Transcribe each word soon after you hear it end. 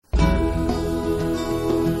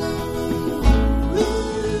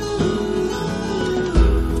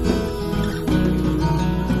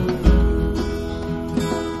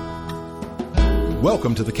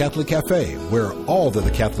Welcome to the Catholic Cafe, where all that the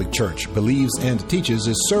Catholic Church believes and teaches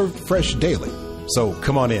is served fresh daily. So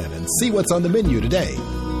come on in and see what's on the menu today.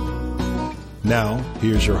 Now,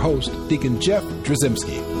 here's your host, Deacon Jeff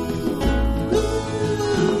Drzymski.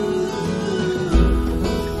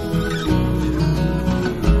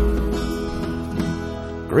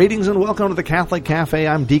 Greetings and welcome to the Catholic Cafe.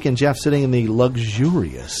 I'm Deacon Jeff, sitting in the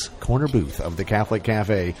luxurious corner booth of the Catholic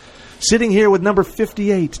Cafe. Sitting here with number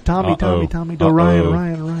 58, Tommy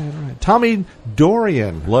Ryan. Tommy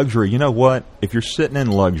Dorian. Luxury. You know what? If you're sitting in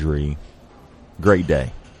luxury, great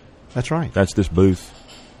day. That's right. That's this booth.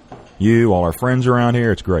 You, all our friends around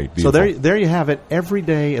here, it's great. Beautiful. So there you have it. Every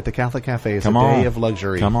day at the Catholic Cafe is a day of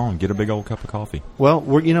luxury. Come on, get a big old cup of coffee.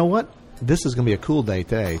 Well, you know what? This is going to be a cool day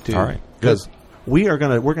today, too. All right. Because we're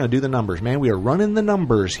going to do the numbers, man. We are running the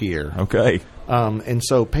numbers here. Okay. And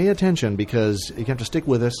so pay attention, because you have to stick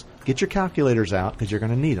with us. Get your calculators out, because you're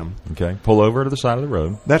going to need them. Okay. Pull over to the side of the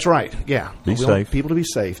road. That's right. Yeah. Be we safe. want people to be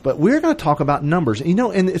safe. But we're going to talk about numbers.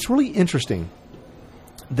 And it's really interesting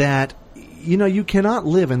that, you cannot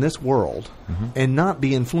live in this world and not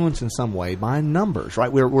be influenced in some way by numbers,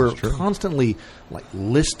 right? We're constantly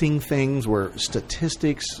listing things where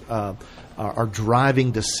statistics are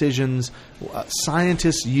driving decisions.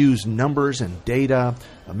 Scientists use numbers and data.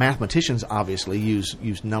 Mathematicians obviously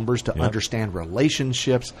use numbers to understand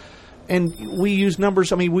relationships. And we use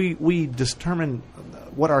numbers. I mean, we determine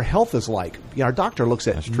what our health is like. Our doctor looks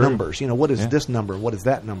at numbers. What is this number? What is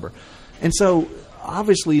that number? And so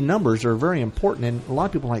obviously numbers are very important. And a lot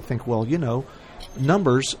of people might think, well,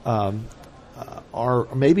 numbers are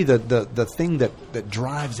maybe the thing that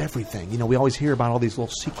drives everything. We always hear about all these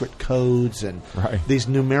little secret codes and these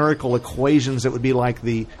numerical equations that would be like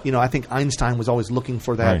I think Einstein was always looking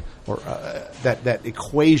for that, or that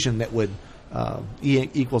equation that would E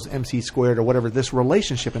equals MC squared or whatever, this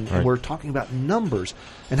relationship. And we're talking about numbers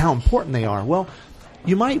and how important they are. Well,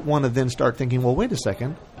 you might want to then start thinking, well, wait a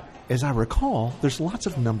second. As I recall, there's lots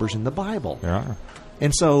of numbers in the Bible. There are.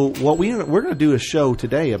 And so what we're going to do a show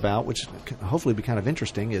today about, which hopefully will be kind of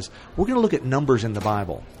interesting, is we're going to look at numbers in the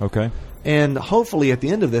Bible. Okay. And hopefully at the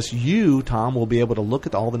end of this, you, Tom, will be able to look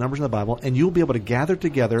at all the numbers in the Bible, and you'll be able to gather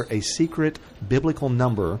together a secret biblical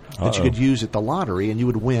number that you could use at the lottery, and you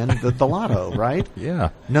would win the lotto, right? Yeah.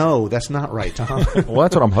 No, that's not right, Tom. Well,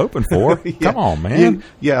 that's what I'm hoping for. Come on, man.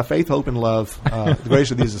 Faith, hope, and love. The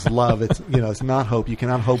greatest of these is love. It's not hope. You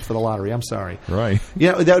cannot hope for the lottery. I'm sorry. Right.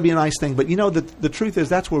 Yeah, that would be a nice thing. But the truth is,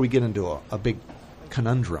 that's where we get into a big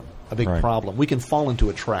conundrum, a big problem. We can fall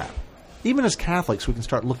into a trap. Even as Catholics, we can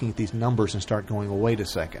start looking at these numbers and start going, well, wait a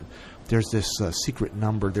second. There's this secret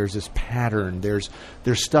number. There's this pattern. There's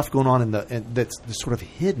stuff going on that's sort of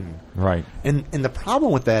hidden. Right. And the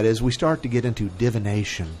problem with that is we start to get into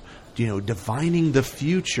divination, divining the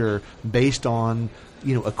future based on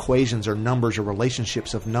equations or numbers or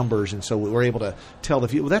relationships of numbers, and so we're able to tell the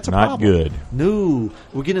future. Well, that's a problem. Not good. No.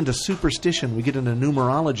 We get into superstition. We get into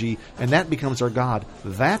numerology, and that becomes our God.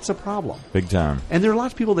 That's a problem. Big time. And there are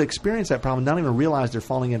lots of people that experience that problem and don't even realize they're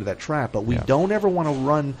falling into that trap, but we don't ever want to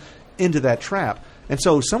run into that trap. And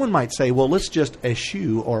so someone might say, well, let's just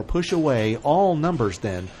eschew or push away all numbers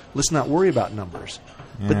then. Let's not worry about numbers.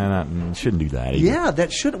 But shouldn't do that either. Yeah,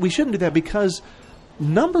 we shouldn't do that, because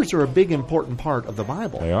numbers are a big important part of the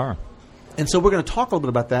Bible. They are. And so we're going to talk a little bit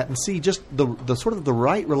about that and see just the sort of the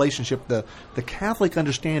right relationship, the Catholic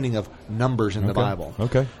understanding of numbers in the Bible.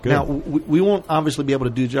 Okay, good. Now, we won't obviously be able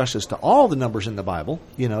to do justice to all the numbers in the Bible,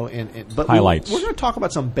 but highlights. We're going to talk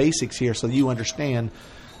about some basics here so you understand,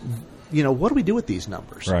 what do we do with these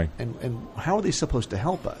numbers? Right. And how are they supposed to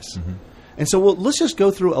help us? Mm-hmm. And so let's just go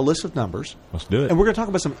through a list of numbers. Let's do it. And we're going to talk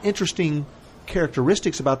about some interesting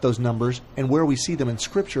characteristics about those numbers and where we see them in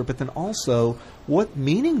Scripture, but then also what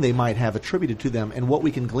meaning they might have attributed to them and what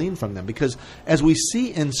we can glean from them. Because as we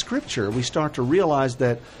see in Scripture, we start to realize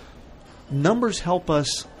that numbers help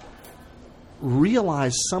us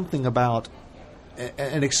realize something about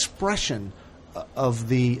an expression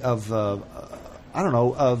of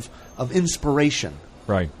inspiration.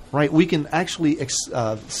 Right. We can actually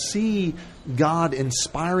see God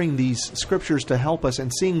inspiring these scriptures to help us,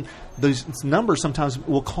 and seeing those numbers sometimes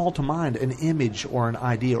will call to mind an image or an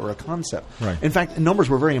idea or a concept. Right. In fact, numbers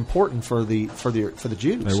were very important for the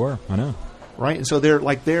Jews. They were. I know. Right. And so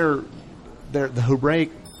the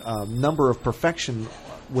Hebraic number of perfection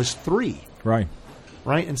was 3. Right.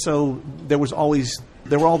 Right. And so there were all these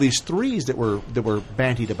threes that were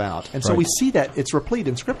bandied about. And so we see that it's replete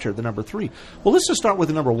in Scripture, the number 3. Well, let's just start with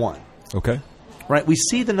the number 1. Okay. Right? We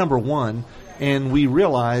see the number 1, and we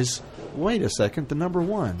realize, wait a second, the number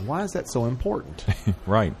 1, why is that so important?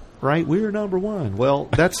 Right. right? We're number one. Well,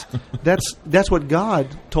 that's what God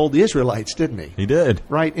told the Israelites, didn't He? He did.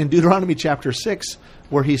 Right? In Deuteronomy chapter 6,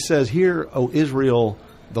 where He says, "Hear, O Israel,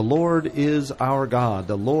 the Lord is our God,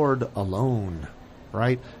 the Lord alone."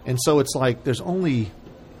 Right? And so it's like there's only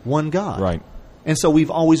one God. Right. And so we've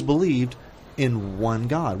always believed in one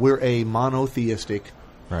God. We're a monotheistic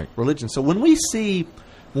religion. So when we see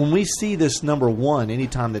this number one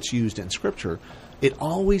anytime that's used in Scripture, it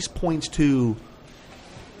always points to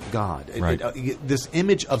God. Right. This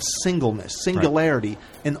image of singleness, singularity,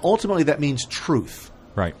 and ultimately that means truth.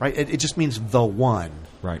 Right. Right? It just means the one.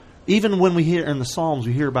 Right. Even when we hear in the Psalms,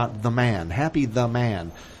 we hear about the man, happy the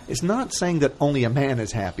man. It's not saying that only a man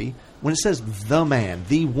is happy. When it says the man,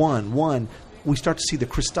 the one, we start to see the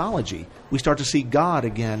Christology. We start to see God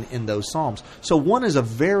again in those Psalms. So one is a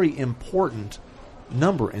very important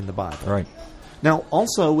number in the Bible. Right. Now,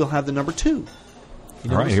 also, we'll have the number 2.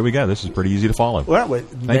 All right, here we go. This is pretty easy to follow. Well,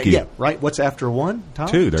 Thank you. Yeah, right. What's after 1, Tom?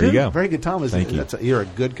 2. There you go. Very good, Tom. Thank you. You're a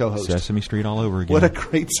good co-host. Sesame Street all over again. What a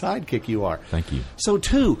great sidekick you are. Thank you. So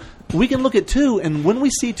 2, we can look at 2, and when we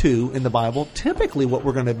see 2 in the Bible, typically what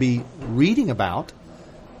we're going to be reading about,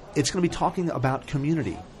 it's going to be talking about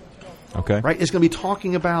community. Okay. Right? It's going to be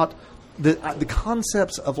talking about the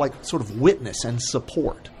concepts of like sort of witness and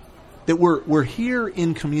support. That we're here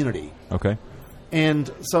in community. Okay.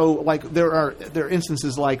 And so, like, there are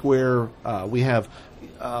instances like where we have.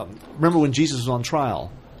 Remember when Jesus was on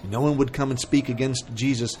trial? No one would come and speak against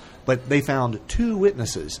Jesus, but they found 2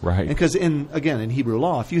 witnesses. Right. Because in Hebrew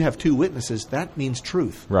law, if you have 2 witnesses, that means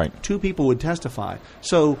truth. Right. 2 people would testify.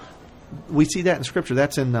 So we see that in Scripture.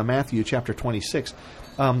 That's in Matthew chapter 26,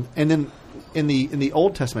 and then in the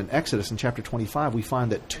Old Testament, Exodus in chapter 25, we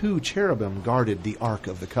find that 2 cherubim guarded the Ark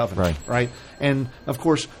of the Covenant. Right. And of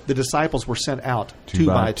course, the disciples were sent out 2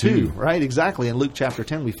 by 2. Right. Exactly. In Luke chapter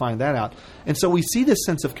 10, we find that out. And so we see this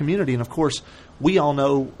sense of community. And of course, we all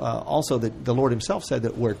know also that the Lord Himself said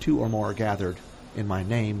that where 2 or more are gathered in my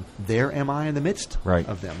name, there am I in the midst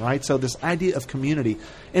of them. Right. So this idea of community,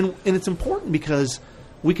 and it's important because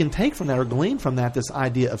we can take from that or glean from that this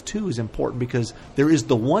idea of 2 is important because there is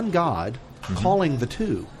the one God calling the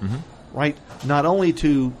 2, right? Not only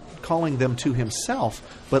to calling them to Himself,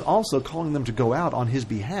 but also calling them to go out on His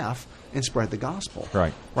behalf and spread the gospel.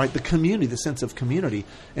 Right? The community, the sense of community.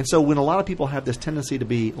 And so when a lot of people have this tendency to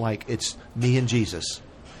be like, it's me and Jesus.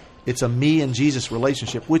 It's a me and Jesus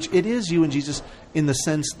relationship, which it is you and Jesus in the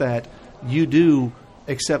sense that you do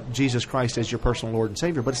accept Jesus Christ as your personal Lord and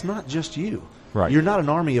Savior, but it's not just you. Right. You're not an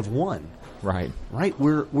army of one. Right.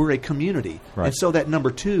 We're a community. Right. And so that number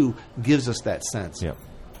 2 gives us that sense. Yep.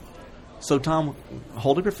 So, Tom,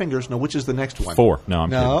 hold up your fingers. Now, which is the next one? 4. No, I'm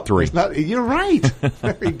kidding. 3. It's not, you're right.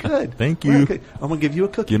 Very good. Thank you. Okay. I'm going to give you a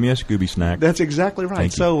cookie. Give me a Scooby snack. That's exactly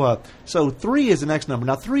right. Thank you. So 3 is the next number.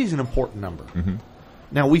 Now, 3 is an important number.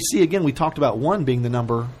 Now, we see, again, we talked about 1 being the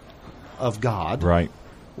number of God. Right.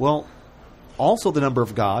 Well, also the number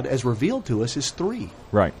of God, as revealed to us, is 3.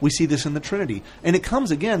 Right. We see this in the Trinity. And it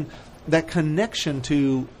comes, again, that connection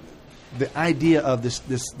to the idea of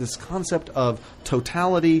this concept of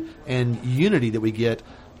totality and unity that we get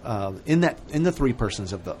in the 3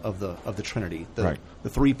 persons of the Trinity, the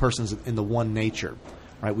 3 persons in the one nature.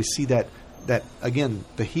 Right. We see that again,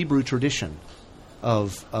 the Hebrew tradition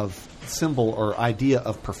of symbol or idea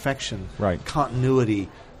of perfection, continuity,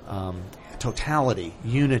 totality,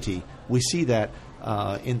 unity. We see that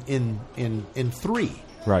in 3.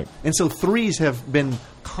 Right. And so 3s have been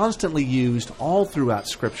constantly used all throughout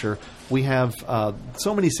Scripture. We have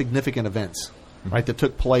so many significant events, right, that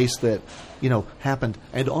took place that, happened.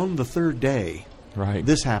 And on the 3rd day,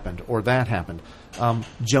 this happened or that happened.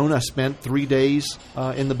 Jonah spent 3 days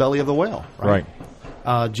in the belly of the whale. Right.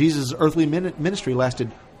 Jesus' earthly ministry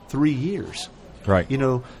lasted 3 years. Right.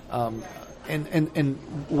 And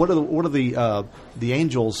what are the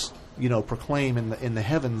angels proclaim in the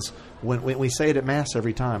heavens when we say it at Mass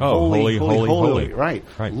every time? Oh, holy. Right.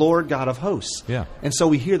 Lord God of hosts. Yeah. And so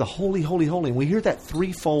we hear the holy, holy, holy, and we hear that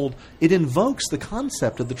threefold. It invokes the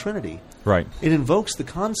concept of the Trinity. Right. It invokes the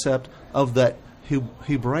concept of that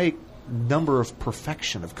Hebraic number of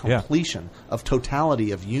perfection, of completion, of totality,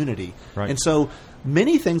 of unity. Right. And so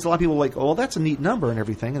many things, a lot of people are like, oh, that's a neat number and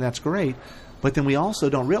everything, and that's great. But then we also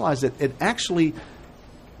don't realize that it actually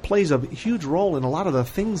plays a huge role in a lot of the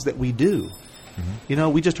things that we do.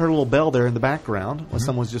 We just heard a little bell there in the background when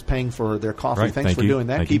someone's just paying for their coffee. Right. Thanks for doing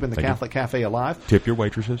that, keeping the Catholic Cafe alive. Tip your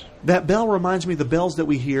waitresses. That bell reminds me of the bells that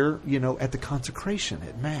we hear, at the consecration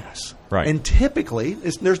at Mass. Right. And typically,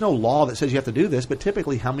 there's no law that says you have to do this, but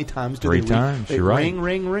typically, how many times do 3 times. They You're ring, right.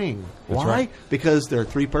 ring, ring. That's Why? Right. Because there are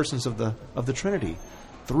 3 persons of the Trinity.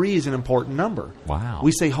 3 is an important number. Wow.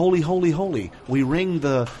 We say, holy, holy, holy. We ring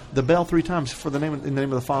the bell 3 times in the name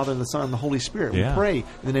of the Father and the Son and the Holy Spirit. Yeah. We pray in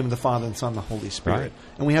the name of the Father and the Son and the Holy Spirit. Right.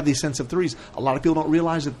 And we have these sense of 3s. A lot of people don't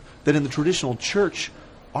realize that in the traditional church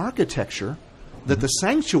architecture, that the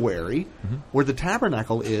sanctuary, where the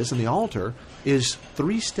tabernacle is and the altar, is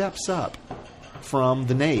 3 steps up from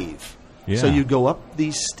the nave. Yeah. So you go up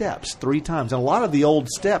these steps 3 times. And a lot of the old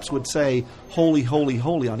steps would say, holy, holy,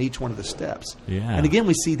 holy on each one of the steps. Yeah. And again,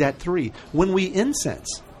 we see that 3. When we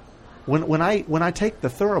incense, when I take the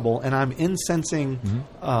thurible and I'm incensing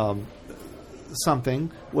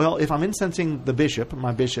something, well, if I'm incensing the bishop,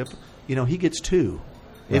 my bishop, he gets 2.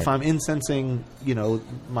 Right. If I'm incensing,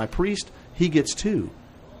 my priest, he gets 2.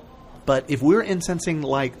 But if we're incensing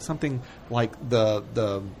like something like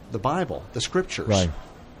the Bible, the Scriptures, right,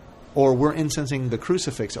 or we're incensing the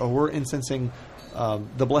crucifix, or we're incensing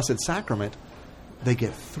the Blessed Sacrament, they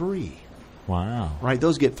get 3. Wow. Right?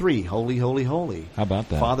 Those get 3. Holy, holy, holy. How about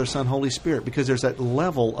that? Father, Son, Holy Spirit, because there's that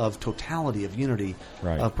level of totality, of unity,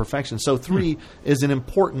 right, of perfection. So 3 is an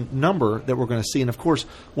important number that we're going to see. And, of course,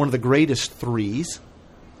 one of the greatest 3s,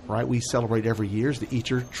 right, we celebrate every year is the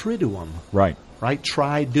Easter Triduum. Right. Right?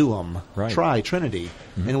 Triduum. Right. Trinity.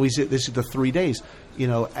 And we say this is the 3 days.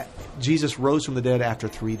 Jesus rose from the dead after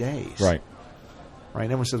 3 days. Right. Right? And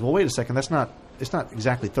everyone says, well, wait a second, it's not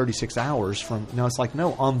exactly 36 hours from... No, it's like,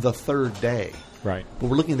 no, on the 3rd day. Right. But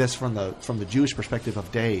we're looking at this from the Jewish perspective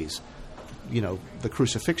of days. The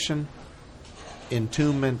crucifixion,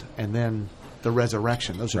 entombment, and then the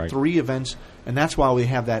resurrection. Those are 3 events, and that's why we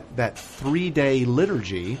have that 3-day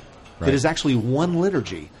liturgy that is actually one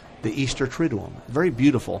liturgy, the Easter Triduum. Very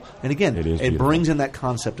beautiful. And again, it brings in that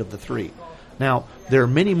concept of the 3. Now, there are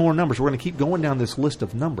many more numbers. We're going to keep going down this list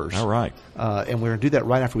of numbers. All right. And we're going to do that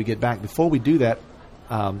right after we get back. Before we do that,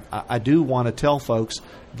 I do want to tell folks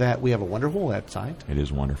that we have a wonderful website. It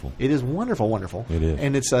is wonderful. It is wonderful, wonderful. It is.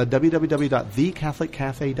 And it's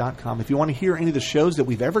www.thecatholiccafe.com. If you want to hear any of the shows that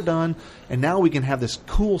we've ever done, and now we can have this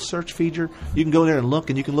cool search feature, you can go there and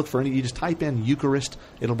look, and you can look for any. You just type in Eucharist.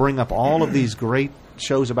 It'll bring up all of these great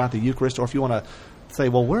shows about the Eucharist. Or if you want to say,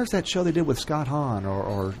 well, where's that show they did with Scott Hahn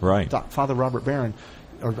or Father Robert Barron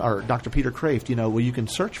or Dr. Peter Kraft, well, you can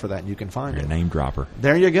search for that and you can find it. Name dropper.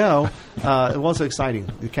 There you go. It was exciting.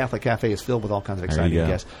 The Catholic Cafe is filled with all kinds of exciting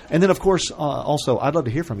guests. And then, of course, also, I'd love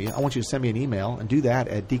to hear from you. I want you to send me an email and do that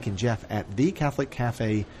at Deacon Jeff at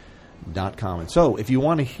thecatholiccafe.com. And so, if you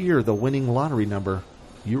want to hear the winning lottery number,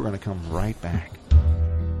 you're going to come right back.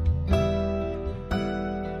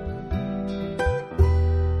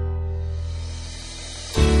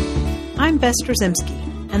 I'm Bess Drzymski,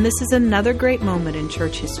 and this is another great moment in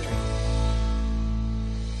church history.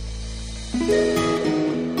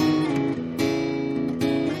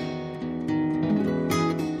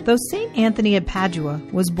 Though St. Anthony of Padua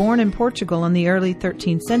was born in Portugal in the early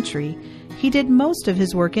 13th century, he did most of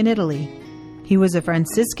his work in Italy. He was a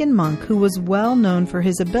Franciscan monk who was well known for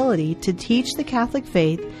his ability to teach the Catholic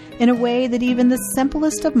faith in a way that even the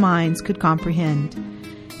simplest of minds could comprehend.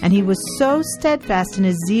 And he was so steadfast in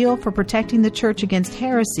his zeal for protecting the Church against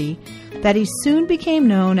heresy that he soon became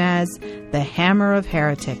known as the Hammer of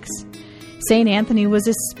Heretics. St. Anthony was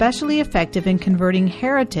especially effective in converting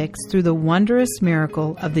heretics through the wondrous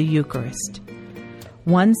miracle of the Eucharist.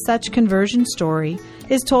 One such conversion story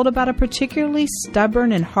is told about a particularly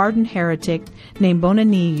stubborn and hardened heretic named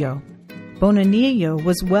Bonanillo. Bonanillo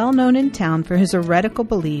was well known in town for his heretical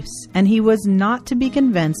beliefs, and he was not to be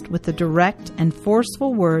convinced with the direct and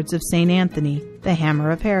forceful words of St. Anthony, the Hammer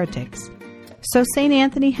of Heretics. So St.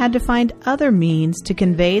 Anthony had to find other means to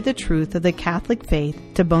convey the truth of the Catholic faith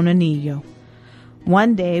to Bonanillo.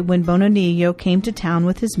 One day, when Bonanillo came to town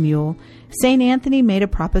with his mule, St. Anthony made a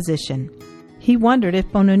proposition. He wondered if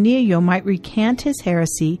Bonanillo might recant his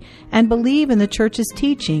heresy and believe in the Church's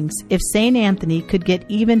teachings if St. Anthony could get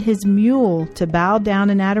even his mule to bow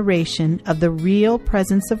down in adoration of the real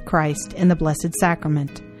presence of Christ in the Blessed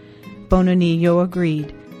Sacrament. Bonanillo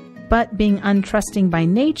agreed, but being untrusting by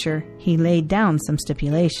nature, he laid down some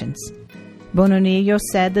stipulations. Bonanillo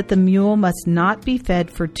said that the mule must not be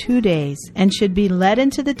fed for 2 days and should be led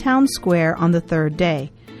into the town square on the 3rd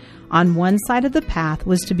day. On one side of the path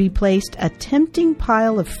was to be placed a tempting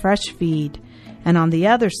pile of fresh feed, and on the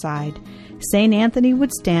other side, St. Anthony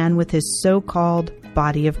would stand with his so-called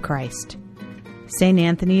body of Christ. St.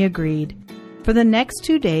 Anthony agreed. For the next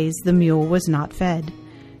 2 days, the mule was not fed.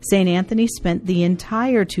 St. Anthony spent the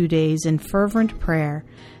entire 2 days in fervent prayer,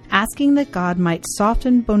 asking that God might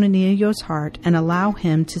soften Bonanillo's heart and allow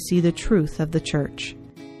him to see the truth of the Church.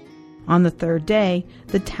 On the 3rd day,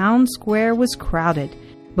 the town square was crowded,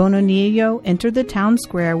 Bonanillo entered the town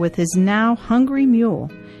square with his now hungry mule.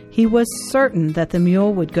 He was certain that the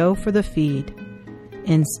mule would go for the feed.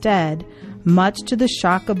 Instead, much to the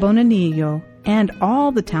shock of Bonanillo and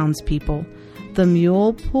all the townspeople, the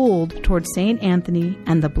mule pulled toward St. Anthony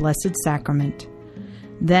and the Blessed Sacrament.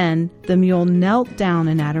 Then the mule knelt down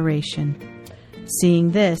in adoration.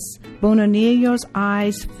 Seeing this, Bonanillo's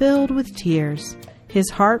eyes filled with tears. His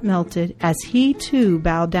heart melted as he too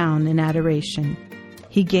bowed down in adoration.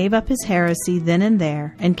 He gave up his heresy then and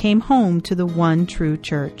there and came home to the one true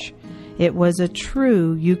church. It was a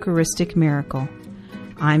true Eucharistic miracle.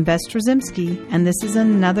 I'm Bess Trzymski, and this is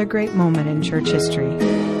another great moment in church history.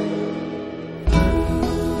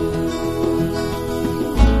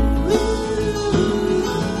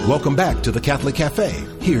 Welcome back to the Catholic Cafe.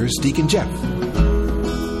 Here's Deacon Jeff.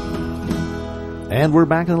 And we're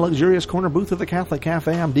back in the luxurious corner booth of the Catholic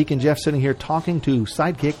Cafe. I'm Deacon Jeff sitting here talking to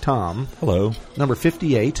sidekick Tom. Hello. Number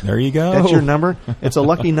 58. There you go. That's your number. It's a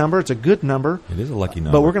lucky number. It's a good number. It is a lucky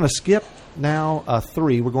number. But we're going to skip now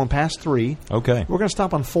 3. We're going past 3. Okay. We're going to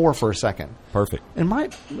stop on 4 for a second. Perfect. And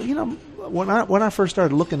when I first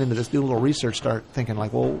started looking into this, doing a little research, start thinking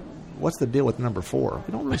like, well, what's the deal with number 4?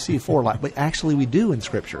 We don't really see 4 but actually we do in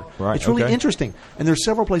Scripture. Right. It's really okay. interesting. And there's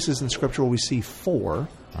several places in Scripture where we see 4. All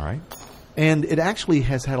right. And it actually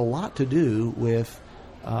has had a lot to do with,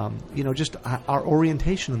 just our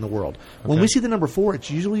orientation in the world. Okay. When we see the number 4, it's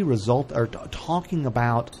usually talking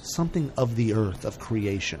about something of the earth, of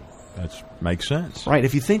creation. That makes sense. Right.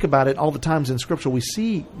 If you think about it, all the times in Scripture we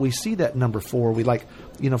see that number 4. We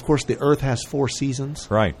of course, the earth has 4 seasons.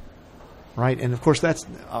 Right. Right. And, of course, that's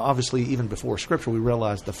obviously even before Scripture we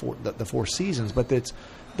realize the 4 seasons. But it's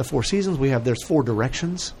the 4 seasons we have. There's 4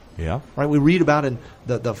 directions. Yeah. Right. We read about in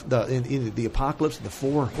the apocalypse, the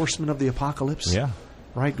 4 horsemen of the apocalypse. Yeah.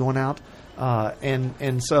 Right. Going out,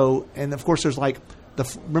 and of course there's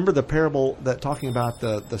remember the parable that talking about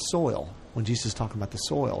the soil when Jesus is talking about the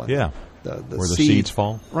soil. And yeah. The where the seed, seeds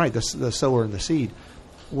fall. Right. The sower and the seed.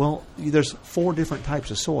 Well, there's 4 different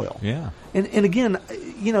types of soil. Yeah. And again,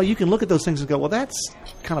 you can look at those things and go, well, that's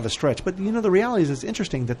kind of a stretch. But the reality is, it's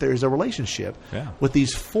interesting that there's a relationship with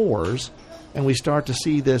these 4s. And we start to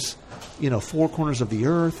see this, 4 corners of the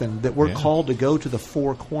earth, and that we're called to go to the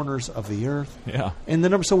 4 corners of the earth. Yeah. And the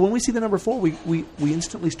number. So when we see the number 4, we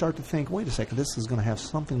instantly start to think, wait a second, this is going to have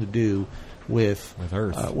something to do with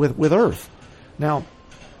Earth. With Earth. Now,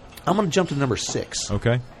 I'm going to jump to number 6.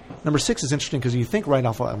 Okay. Number 6 is interesting because you think right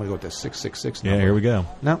off. I'm going to go with this 666 number. Yeah. Here we go.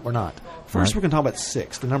 No, we're not. First, we're going to talk about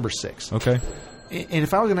 6, the number 6. Okay. And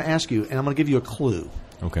if I was going to ask you, and I'm going to give you a clue.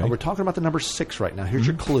 Okay. We're talking about the number 6 right now. Here's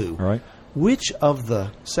your clue. All right. Which of the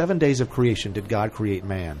 7 days of creation did God create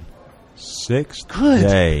man? 6th Good.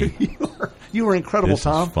 day. You were incredible, this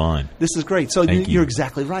Tom. This is fun. This is great. So Thank you. You're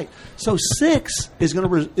exactly right. So 6 is going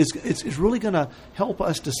to is really going to help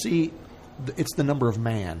us to see it's the number of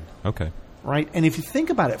man. Okay. Right. And if you think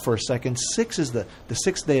about it for a second, 6 is the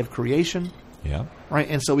 6th day of creation. Yeah. Right.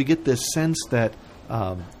 And so we get this sense that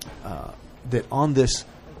that on this.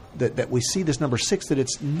 That we see this number 6, that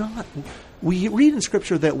it's not. We read in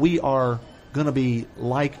Scripture that we are going to be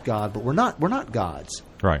like God, but we're not gods.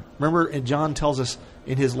 Right. Remember, and John tells us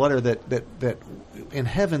in his letter that in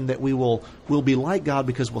heaven that we'll be like God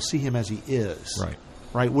because we'll see Him as He is. Right.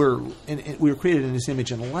 Right. We were created in His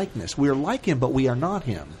image and likeness. We are like Him, but we are not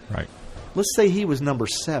Him. Right. Let's say He was number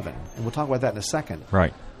 7, and we'll talk about that in a second.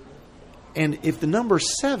 Right. And if the number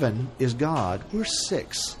 7 is God, we're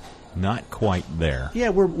 6. Not quite there.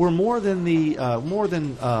 Yeah, we're more than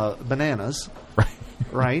bananas,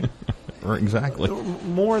 right? Exactly.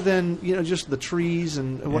 More than just the trees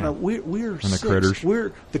and whatnot. We're and 6. the critters.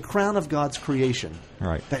 We're the crown of God's creation.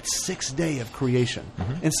 Right. That 6th day of creation.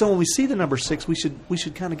 Mm-hmm. And so when we see the number 6, we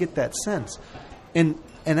should kind of get that sense. And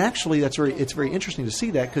actually, it's very interesting to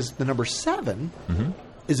see that because the number 7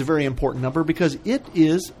 is a very important number because it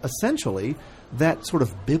is essentially that sort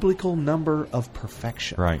of biblical number of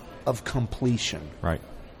perfection, right, of completion, right,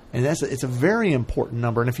 and it's a very important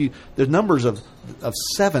number. And if there's numbers of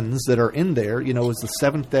 7s that are in there, it's the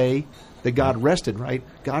 7th day that God rested. Right,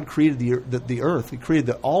 God created the earth. He created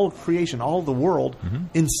all creation, all of the world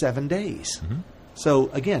in 7 days. Mm-hmm. So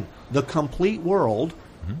again, the complete world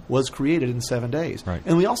was created in 7 days. Right.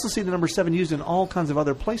 And we also see the number 7 used in all kinds of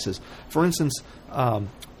other places. For instance,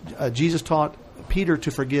 Jesus taught Peter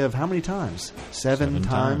to forgive how many times? 7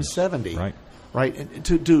 times 70. Right. Right. And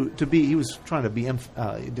to be, he was trying to be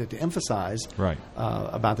to emphasize right.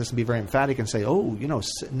 About this and be very emphatic and say,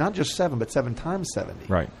 not just 7, but 7 times 70.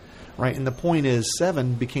 Right. Right. And the point is,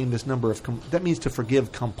 7 became this number of that means to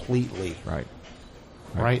forgive completely. Right.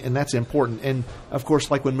 right? And that's important. And, of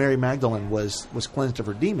course, like when Mary Magdalene was cleansed of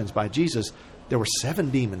her demons by Jesus, there were 7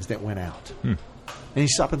 demons that went out. And you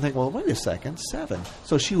stop and think, well, wait a second, 7.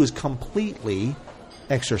 So she was completely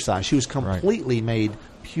exorcised. She was completely made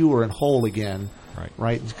pure and whole again,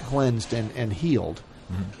 right? Cleansed and healed.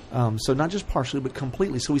 So not just partially, but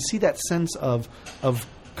completely. So we see that sense of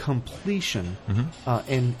completion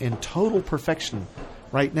and total perfection.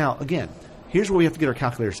 Right now, again, here's where we have to get our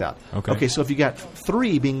calculators out. Okay, so if you got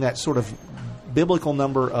 3 being that sort of biblical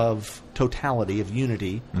number of totality, of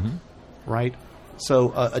unity, right?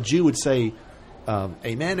 So a Jew would say,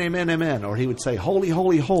 amen, amen, amen, or he would say, holy,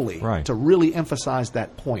 holy, holy, to really emphasize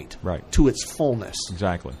that point to its fullness.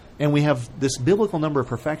 Exactly. And we have this biblical number of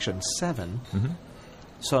perfection, 7.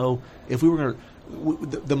 So if we were going to,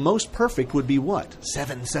 the most perfect would be what?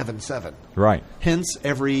 777. Right. Hence,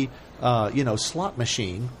 every slot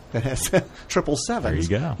machine that has 777s. There you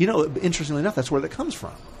go. You know, interestingly enough, that's where that comes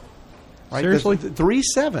from. Right? Seriously? The 3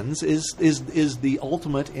 sevens is the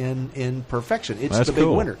ultimate in perfection. It's That's the big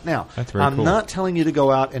cool. winner. Now, That's very I'm cool. not telling you to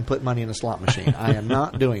go out and put money in a slot machine. I am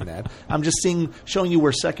not doing that. I'm just showing you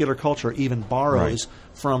where secular culture even borrows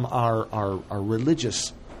from our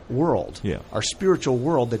religious world, our spiritual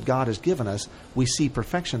world that God has given us. We see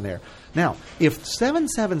perfection there. Now, if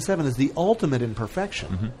 777 is the ultimate in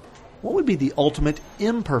perfection, what would be the ultimate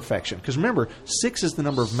imperfection? Because remember, 6 is the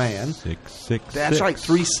number of man. 666. That's right,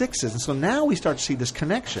 3 sixes. And so now we start to see this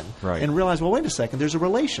connection and realize, well, wait a second, there's a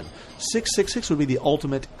relation. 666 would be the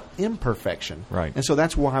ultimate imperfection. Right. And so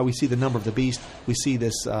that's why we see the number of the beast. We see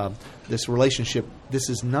this this relationship. This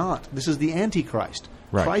is the Antichrist.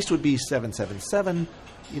 Right. Christ would be 777.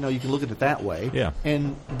 You know, you can look at it that way. Yeah.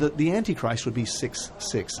 And the Antichrist would be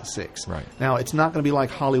 666. Right. Now, it's not going to be like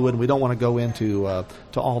Hollywood, and we don't want to go into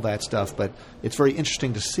to all that stuff, but it's very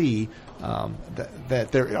interesting to see that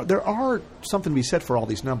there are something to be said for all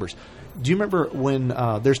these numbers. Do you remember when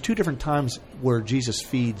there's 2 different times where Jesus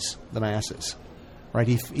feeds the masses? Right,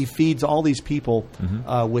 he feeds all these people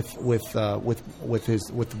with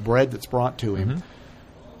bread that's brought to him.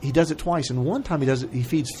 He does it twice, and one time he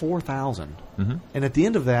feeds 4,000. And at the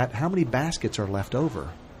end of that, how many baskets are left over?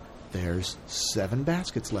 There's 7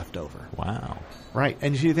 baskets left over. Wow. Right,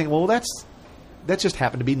 and you think, well, that just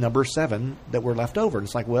happened to be number 7 that were left over. And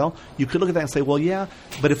it's like, well, you could look at that and say, well, yeah,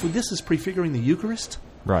 but if this is prefiguring the Eucharist,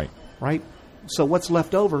 right? So what's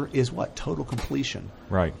left over is what? Total completion.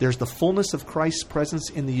 Right. There's the fullness of Christ's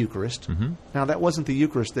presence in the Eucharist. Now, that wasn't the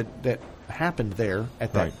Eucharist that happened there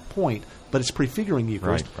at that point, but it's prefiguring the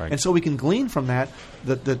Eucharist. And so we can glean from that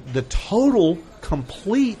the total,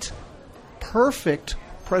 complete, perfect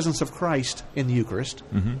presence of Christ in the Eucharist.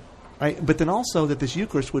 Right? But then also that this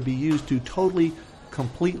Eucharist would be used to totally,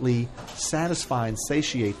 completely satisfy and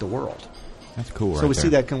satiate the world. That's cool. So we see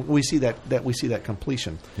that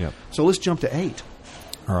completion. Yep. So let's jump to 8.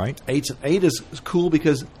 All right. 8 is cool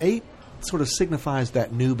because 8 sort of signifies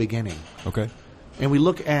that new beginning. Okay. And we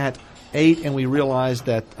look at 8 and we realize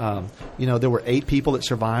that there were 8 people that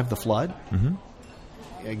survived the flood.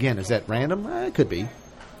 Again, is that random? It could be,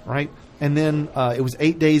 right? And then it was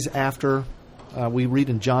 8 days after. We read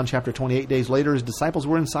in John chapter 28, days later, his disciples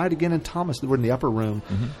were inside again, and Thomas, were in the upper room.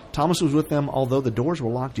 Thomas was with them. Although the doors were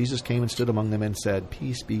locked, Jesus came and stood among them and said,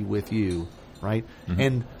 "Peace be with you." Right?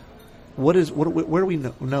 And where do we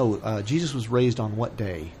know? Jesus was raised on what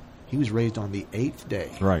day? He was raised on the 8th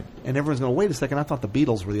day. Right. And everyone's going, wait a second, I thought the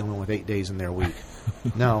Beatles were the only one with 8 days in their week.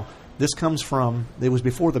 No, this comes from, it was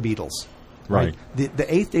before the Beatles. Right. The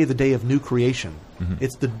 8th day, the day of new creation.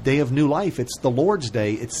 It's the day of new life. It's the Lord's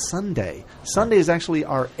day. It's Sunday. Sunday is actually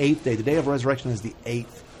our 8th day. The day of resurrection is the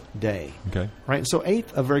 8th day. Okay. Right. So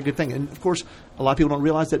 8th, a very good thing. And of course, a lot of people don't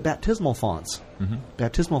realize that baptismal fonts.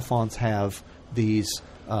 Baptismal fonts have these.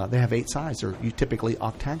 They have 8 sides. They're typically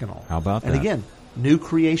octagonal. How about that? And again, new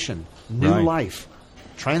creation, new life,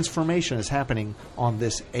 transformation is happening on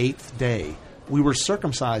this 8th day. We were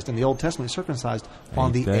circumcised in the Old Testament, circumcised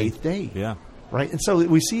on the 8th day. Yeah. Right? And so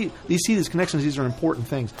we see these connections. These are important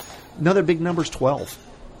things. Another big number is 12.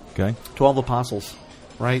 Okay. 12 apostles,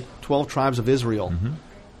 right? 12 tribes of Israel.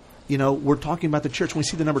 We're talking about the church. When we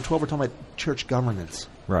see the number 12, we're talking about church governance.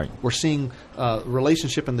 Right. We're seeing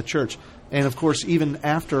relationship in the church. And, of course, even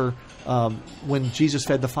after when Jesus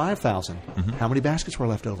fed the 5,000, how many baskets were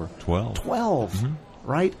left over? 12. 12,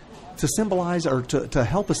 right? To symbolize or to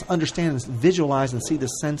help us understand and visualize and see the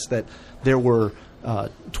sense that there were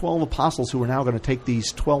 12 apostles who were now going to take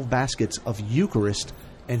these 12 baskets of Eucharist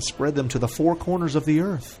and spread them to the 4 corners of the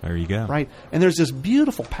earth. There you go. Right? And there's this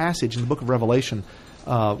beautiful passage in the book of Revelation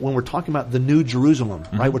when we're talking about the New Jerusalem,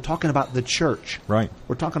 right? We're talking about the church. Right.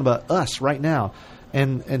 We're talking about us right now.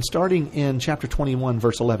 And starting in chapter 21,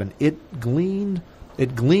 verse 11, it gleamed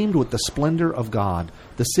with the splendor of God.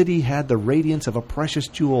 The city had the radiance of a precious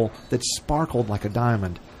jewel that sparkled like a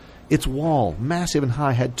diamond. Its wall, massive and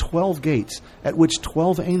high, had 12 gates, at which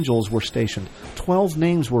 12 angels were stationed. 12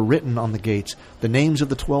 names were written on the gates, the names of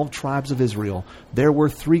the 12 tribes of Israel. There were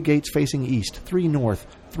 3 gates facing east, 3 north,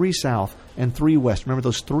 3 south, and 3 west. Remember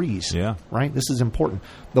those threes, Yeah. right? This is important.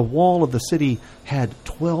 The wall of the city had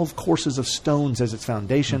 12 courses of stones as its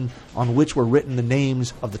foundation, on which were written the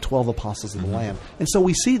names of the 12 apostles of the Lamb. And so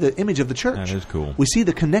we see the image of the church. That is cool. We see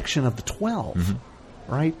the connection of the 12.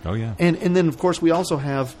 Right? Oh, yeah. And then, of course, we also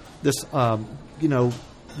have this,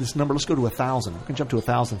 this number. Let's go to 1,000. We can jump to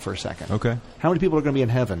 1,000 for a second. Okay. How many people are going to be in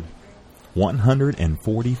heaven?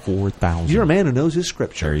 144,000. You're a man who knows his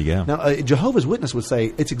scripture. There you go. Now, Jehovah's Witness would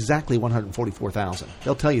say it's exactly 144,000.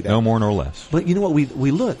 They'll tell you that. No more nor less. But you know what?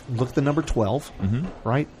 We look at the number 12,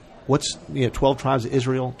 right? What's 12 tribes of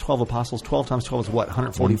Israel, 12 apostles, 12 times 12 is what?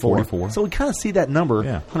 144. 144. So we kind of see that number,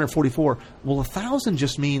 Yeah. 144. Well, 1,000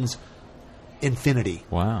 just means infinity.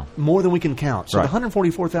 Wow. More than we can count. So Right. the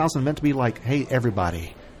 144,000 meant to be like, hey,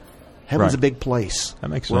 everybody, heaven's Right. a big place. That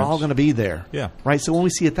makes We're sense. all going to be there. Yeah. Right? So when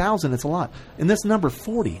we see 1,000, it's a lot. And this number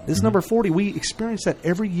 40, number 40, we experience that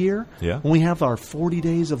every year Yeah. when we have our 40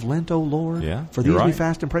 days of Lent, O Lord. Yeah. For You're these we right.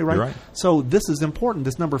 fast and pray, right? You're right. So this is important,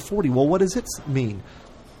 this number 40. Well, what does it mean?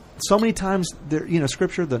 So many times, there,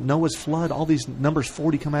 Scripture, the Noah's flood, all these numbers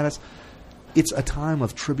 40 come at us. It's a time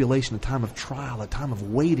of tribulation, a time of trial, a time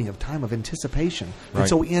of waiting, a time of anticipation. And Right.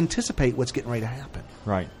 so we anticipate what's getting ready to happen.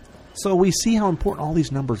 Right. So we see how important all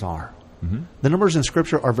these numbers are. The numbers in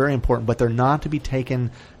Scripture are very important, but they're not to be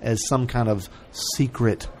taken as some kind of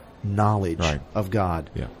secret knowledge Right. of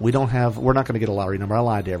God. Yeah. We're not going to get a lottery number. I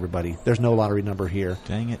lied to everybody. There's no lottery number here.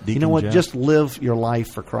 Dang it, You Deacon know what? Jeff. Just live your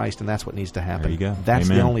life for Christ, and that's what needs to happen. There you go. That's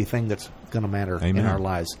the Amen. only thing that's going to matter in Amen. our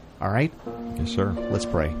lives. All right? Yes, sir. Let's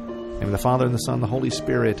pray. In the name of the Father, and the Son, and the Holy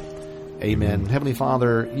Spirit. Amen. Heavenly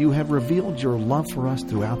Father, you have revealed your love for us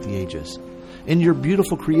throughout the ages. In your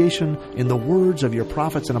beautiful creation, in the words of your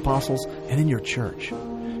prophets and apostles, and in your church.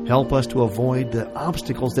 Help us to avoid the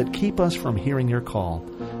obstacles that keep us from hearing your call,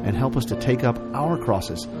 and help us to take up our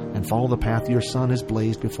crosses and follow the path your Son has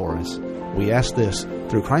blazed before us. We ask this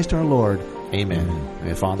through Christ our Lord. Amen.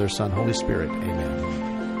 And Father, Son, Holy Spirit. Amen.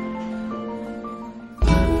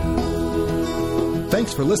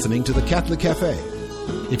 Thanks for listening to the Catholic Cafe.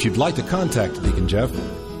 If you'd like to contact Deacon Jeff,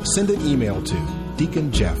 send an email to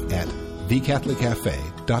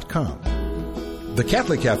deaconjeff@thecatholiccafe.com. The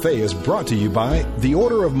Catholic Cafe is brought to you by the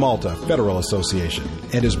Order of Malta Federal Association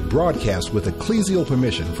and is broadcast with ecclesial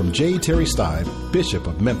permission from J. Terry Stive, Bishop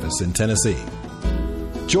of Memphis in Tennessee.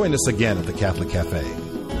 Join us again at the Catholic Cafe.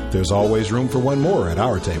 There's always room for one more at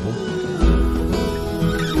our table.